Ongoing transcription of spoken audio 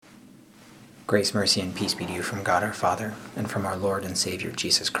Grace, mercy, and peace be to you from God our Father, and from our Lord and Savior,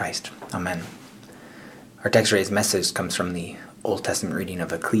 Jesus Christ. Amen. Our text today's message comes from the Old Testament reading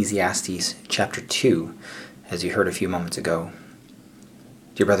of Ecclesiastes chapter 2, as you heard a few moments ago.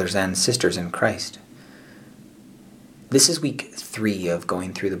 Dear brothers and sisters in Christ, this is week 3 of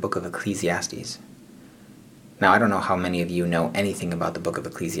going through the book of Ecclesiastes. Now, I don't know how many of you know anything about the book of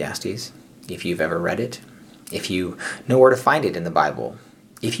Ecclesiastes, if you've ever read it, if you know where to find it in the Bible,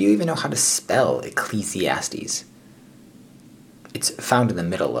 if you even know how to spell Ecclesiastes. It's found in the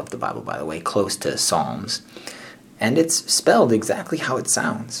middle of the Bible, by the way, close to Psalms, and it's spelled exactly how it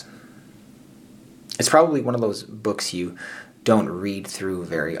sounds. It's probably one of those books you don't read through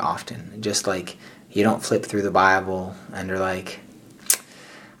very often, just like you don't flip through the Bible and you're like,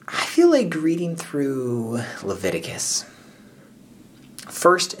 I feel like reading through Leviticus,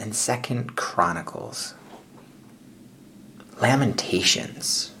 1st and 2nd Chronicles,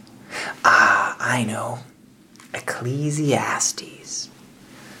 Lamentations. I know. Ecclesiastes.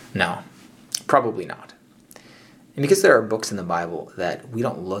 No, probably not. And because there are books in the Bible that we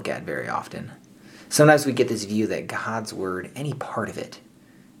don't look at very often, sometimes we get this view that God's Word, any part of it,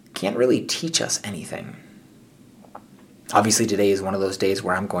 can't really teach us anything. Obviously, today is one of those days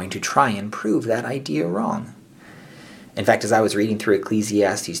where I'm going to try and prove that idea wrong. In fact, as I was reading through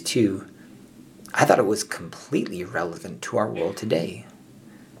Ecclesiastes 2, I thought it was completely relevant to our world today.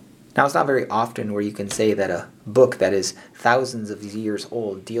 Now, it's not very often where you can say that a book that is thousands of years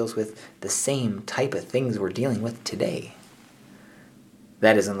old deals with the same type of things we're dealing with today.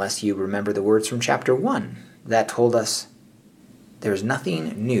 That is, unless you remember the words from chapter 1 that told us there's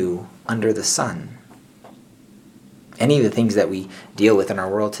nothing new under the sun. Any of the things that we deal with in our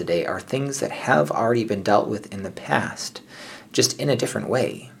world today are things that have already been dealt with in the past, just in a different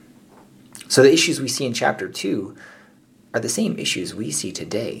way. So the issues we see in chapter 2 are the same issues we see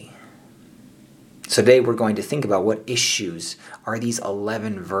today. So today we're going to think about what issues are these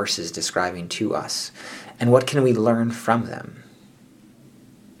 11 verses describing to us, and what can we learn from them.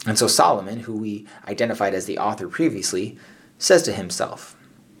 And so Solomon, who we identified as the author previously, says to himself,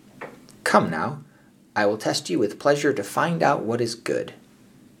 "Come now, I will test you with pleasure to find out what is good."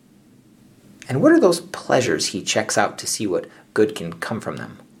 And what are those pleasures he checks out to see what good can come from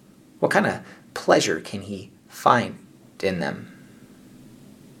them? What kind of pleasure can he find in them?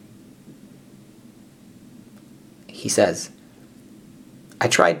 He says, "I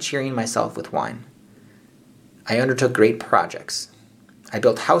tried cheering myself with wine. I undertook great projects. I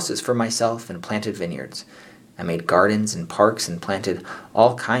built houses for myself and planted vineyards. I made gardens and parks and planted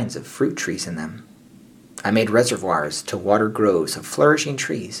all kinds of fruit trees in them. I made reservoirs to water groves of flourishing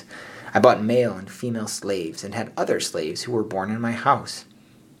trees. I bought male and female slaves and had other slaves who were born in my house.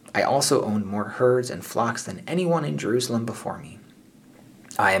 I also owned more herds and flocks than anyone in Jerusalem before me.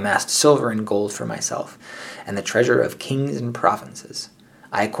 I amassed silver and gold for myself, and the treasure of kings and provinces.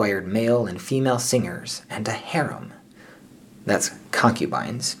 I acquired male and female singers, and a harem." That's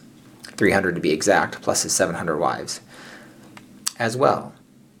concubines, 300 to be exact, plus his 700 wives. "As well,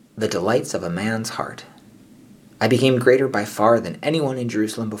 the delights of a man's heart. I became greater by far than anyone in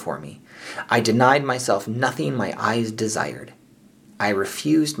Jerusalem before me. I denied myself nothing my eyes desired. I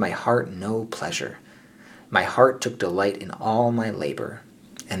refused my heart no pleasure. My heart took delight in all my labor,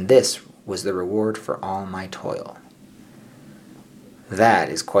 and this was the reward for all my toil." That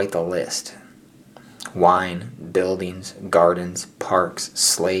is quite the list. Wine, buildings, gardens, parks,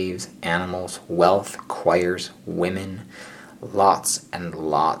 slaves, animals, wealth, choirs, women, lots and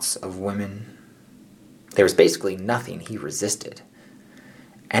lots of women. There was basically nothing he resisted.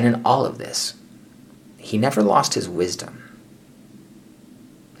 And in all of this, he never lost his wisdom.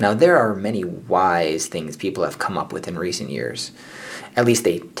 Now, there are many wise things people have come up with in recent years. At least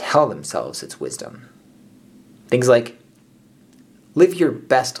they tell themselves it's wisdom. Things like, live your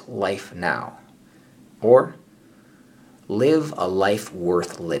best life now, or live a life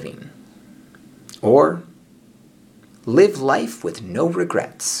worth living, or live life with no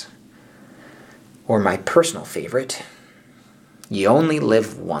regrets, or my personal favorite, you only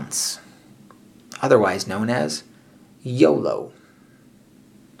live once, otherwise known as YOLO.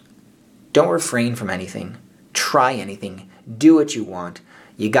 Don't refrain from anything, try anything, do what you want.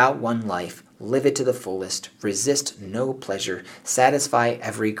 You got one life, live it to the fullest, resist no pleasure, satisfy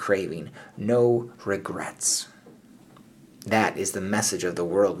every craving, no regrets. That is the message of the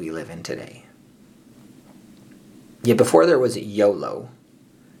world we live in today. Yet before there was YOLO,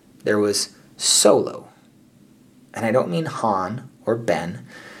 there was solo. And I don't mean Han or Ben,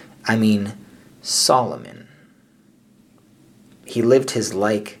 I mean Solomon. He lived his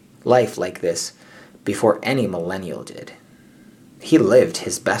life like this before any millennial did. He lived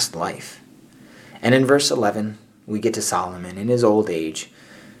his best life. And in verse 11, we get to Solomon in his old age.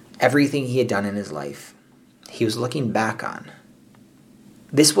 Everything he had done in his life, he was looking back on.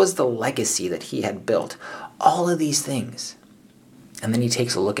 This was the legacy that he had built. All of these things. And then he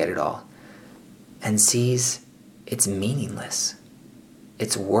takes a look at it all and sees it's meaningless.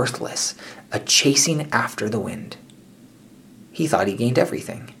 It's worthless. A chasing after the wind. He thought he gained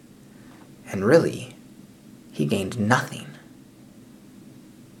everything. And really, he gained nothing.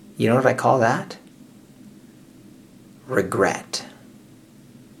 You know what I call that? Regret.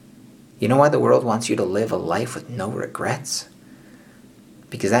 You know why the world wants you to live a life with no regrets?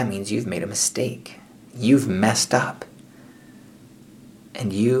 Because that means you've made a mistake. You've messed up.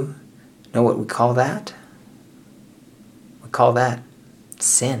 And you know what we call that? We call that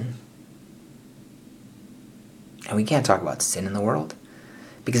sin. And we can't talk about sin in the world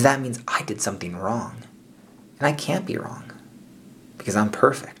because that means I did something wrong. And I can't be wrong because I'm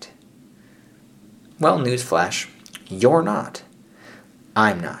perfect. Well, newsflash, you're not.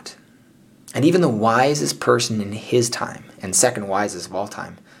 I'm not. And even the wisest person in his time, and second wisest of all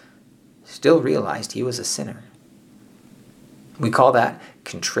time, still realized he was a sinner. We call that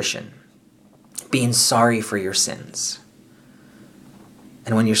contrition, being sorry for your sins.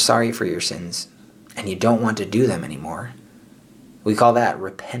 And when you're sorry for your sins and you don't want to do them anymore, we call that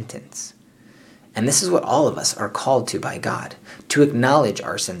repentance. And this is what all of us are called to by God, to acknowledge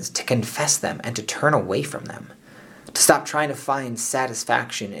our sins, to confess them, and to turn away from them, to stop trying to find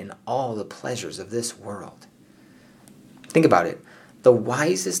satisfaction in all the pleasures of this world. Think about it. The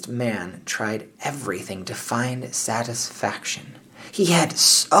wisest man tried everything to find satisfaction. He had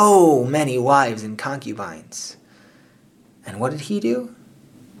so many wives and concubines. And what did he do?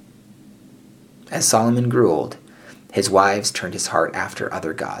 As Solomon grew old, his wives turned his heart after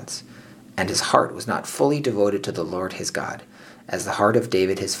other gods, and his heart was not fully devoted to the Lord his God, as the heart of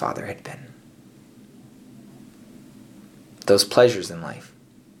David his father had been. Those pleasures in life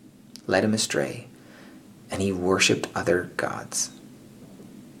led him astray, and he worshipped other gods.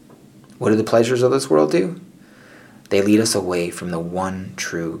 What do the pleasures of this world do? They lead us away from the one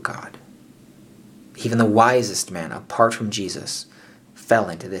true God. Even the wisest man, apart from Jesus, fell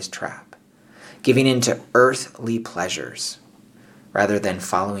into this trap, giving in to earthly pleasures rather than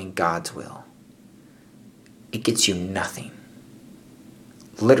following God's will. It gets you nothing.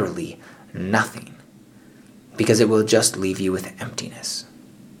 Literally nothing. Because it will just leave you with emptiness.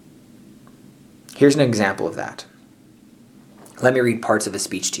 Here's an example of that. Let me read parts of a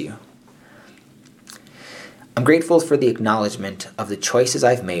speech to you. I'm grateful for the acknowledgement of the choices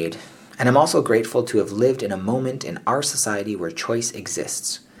I've made, and I'm also grateful to have lived in a moment in our society where choice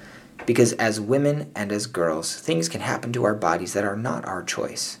exists. Because as women and as girls, things can happen to our bodies that are not our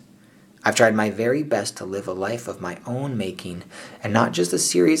choice. I've tried my very best to live a life of my own making, and not just a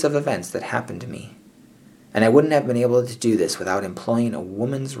series of events that happened to me. And I wouldn't have been able to do this without employing a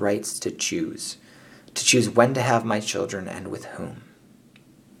woman's rights to choose when to have my children and with whom.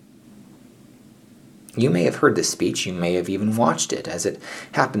 You may have heard this speech, you may have even watched it, as it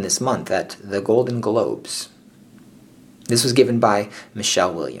happened this month at the Golden Globes. This was given by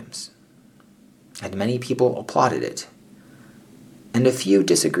Michelle Williams, and many people applauded it, and a few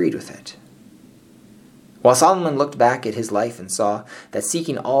disagreed with it. While Solomon looked back at his life and saw that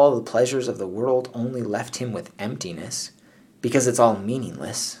seeking all the pleasures of the world only left him with emptiness, because it's all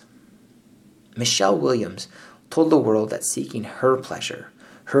meaningless, Michelle Williams told the world that seeking her pleasure,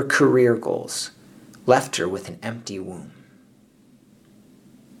 her career goals, left her with an empty womb.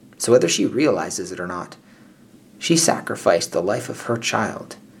 So whether she realizes it or not, she sacrificed the life of her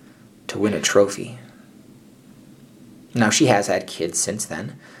child to win a trophy. Now, she has had kids since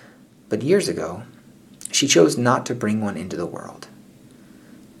then, but years ago, she chose not to bring one into the world.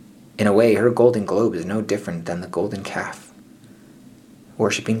 In a way, her Golden Globe is no different than the golden calf,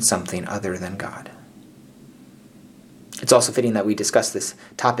 worshiping something other than God. It's also fitting that we discuss this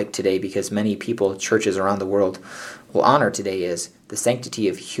topic today because many people, churches around the world, will honor today as the Sanctity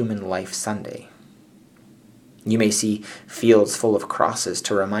of Human Life Sunday. You may see fields full of crosses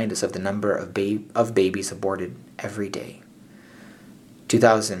to remind us of the number of babies aborted every day.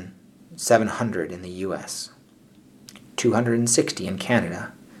 2,700 in the U.S., 260 in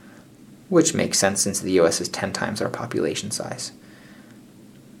Canada, which makes sense since the U.S. is 10 times our population size.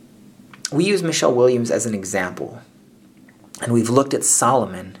 We use Michelle Williams as an example, and we've looked at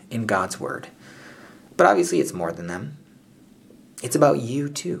Solomon in God's Word. But obviously it's more than them. It's about you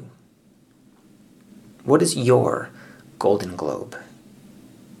too. What is your Golden Globe?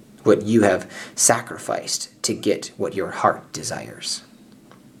 What you have sacrificed to get what your heart desires.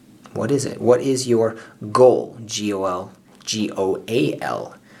 What is it? What is your goal? G-O-A-L.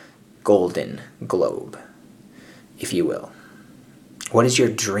 Golden Globe, if you will? What is your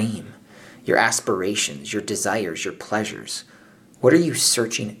dream, your aspirations, your desires, your pleasures? What are you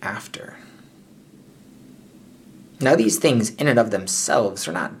searching after? Now, these things in and of themselves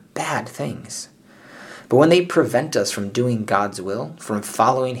are not bad things. But when they prevent us from doing God's will, from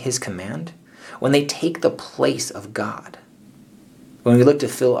following His command, when they take the place of God, when we look to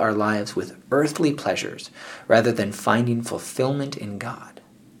fill our lives with earthly pleasures rather than finding fulfillment in God,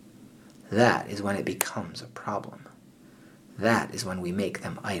 that is when it becomes a problem. That is when we make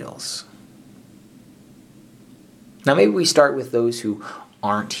them idols. Now maybe we start with those who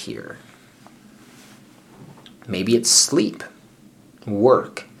aren't here. Maybe it's sleep,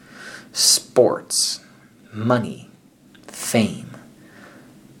 work, sports, money, fame.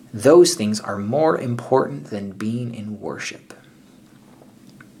 Those things are more important than being in worship.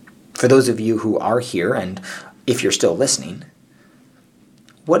 For those of you who are here, and if you're still listening,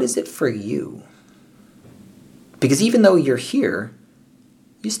 what is it for you? Because even though you're here,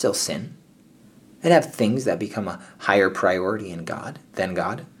 you still sin and have things that become a higher priority than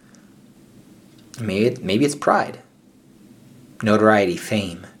God. Maybe it's pride, notoriety,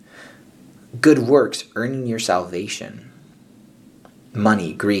 fame, good works, earning your salvation,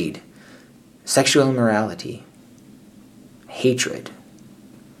 money, greed, sexual immorality, hatred.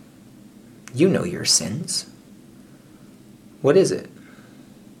 You know your sins. What is it?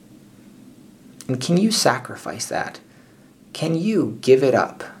 And can you sacrifice that? Can you give it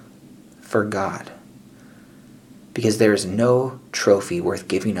up for God? Because there is no trophy worth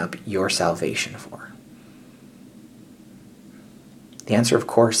giving up your salvation for. The answer, of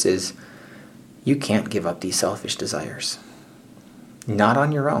course, is you can't give up these selfish desires. Not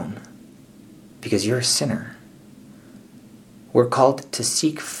on your own, because you're a sinner. We're called to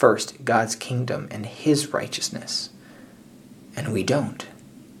seek first God's kingdom and His righteousness, and we don't.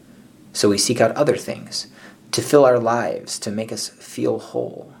 So we seek out other things to fill our lives, to make us feel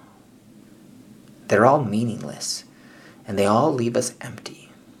whole. They're all meaningless, and they all leave us empty.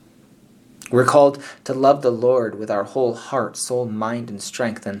 We're called to love the Lord with our whole heart, soul, mind, and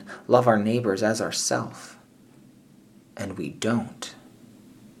strength, and love our neighbors as ourselves. And we don't.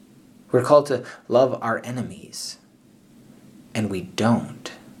 We're called to love our enemies, and we don't.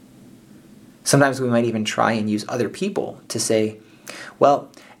 Sometimes we might even try and use other people to say,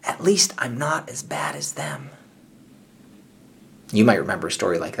 well, at least I'm not as bad as them. You might remember a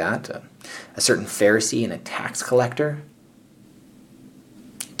story like that. A certain Pharisee and a tax collector.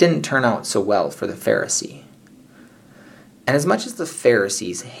 It didn't turn out so well for the Pharisee. And as much as the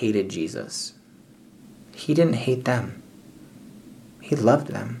Pharisees hated Jesus, He didn't hate them. He loved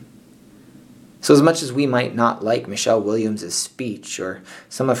them. So as much as we might not like Michelle Williams' speech or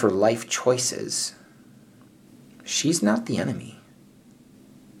some of her life choices, she's not the enemy.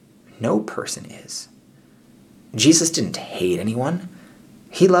 No person is. Jesus didn't hate anyone.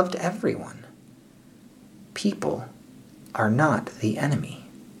 He loved everyone. People are not the enemy.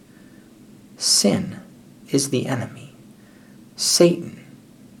 Sin is the enemy. Satan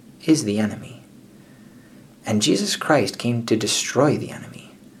is the enemy. And Jesus Christ came to destroy the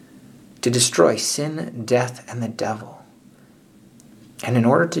enemy, to destroy sin, death, and the devil. And in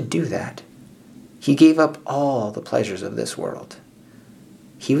order to do that, He gave up all the pleasures of this world.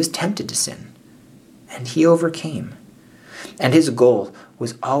 He was tempted to sin, and He overcame. And His goal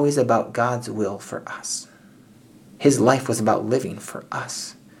was always about God's will for us. His life was about living for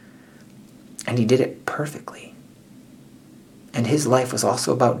us. And He did it perfectly. And His life was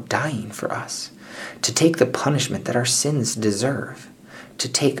also about dying for us, to take the punishment that our sins deserve, to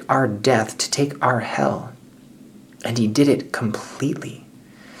take our death, to take our hell. And He did it completely.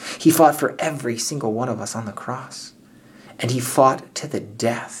 He fought for every single one of us on the cross. And He fought to the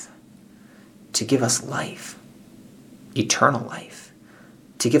death to give us life, eternal life,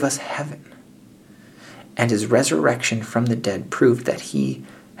 to give us heaven. And His resurrection from the dead proved that He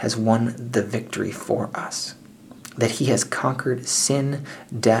has won the victory for us, that He has conquered sin,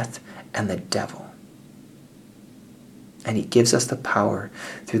 death, and the devil. And He gives us the power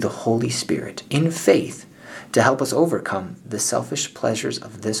through the Holy Spirit in faith to help us overcome the selfish pleasures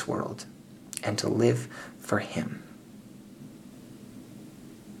of this world and to live for Him.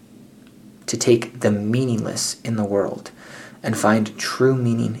 To take the meaningless in the world and find true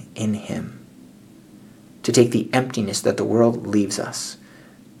meaning in Him. To take the emptiness that the world leaves us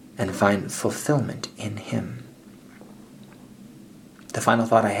and find fulfillment in Him. The final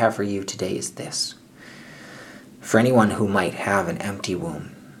thought I have for you today is this. For anyone who might have an empty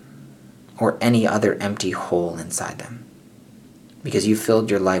womb or any other empty hole inside them, because you filled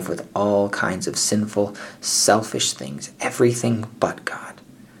your life with all kinds of sinful, selfish things, everything but God,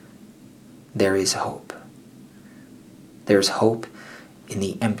 there is hope. There is hope in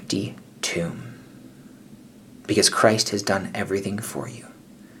the empty tomb, because Christ has done everything for you.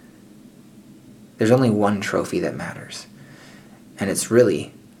 There's only one trophy that matters, and it's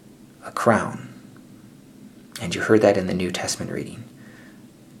really a crown. And you heard that in the New Testament reading.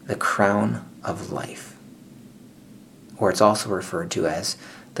 The crown of life. Or it's also referred to as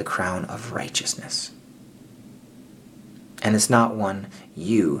the crown of righteousness. And it's not one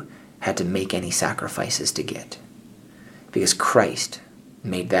you had to make any sacrifices to get, because Christ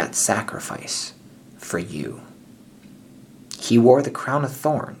made that sacrifice for you. He wore the crown of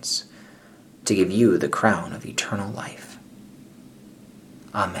thorns to give you the crown of eternal life.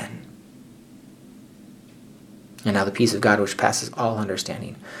 Amen. And now the peace of God, which passes all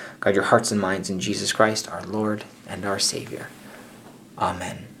understanding, guard your hearts and minds in Jesus Christ, our Lord and our Savior.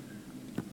 Amen.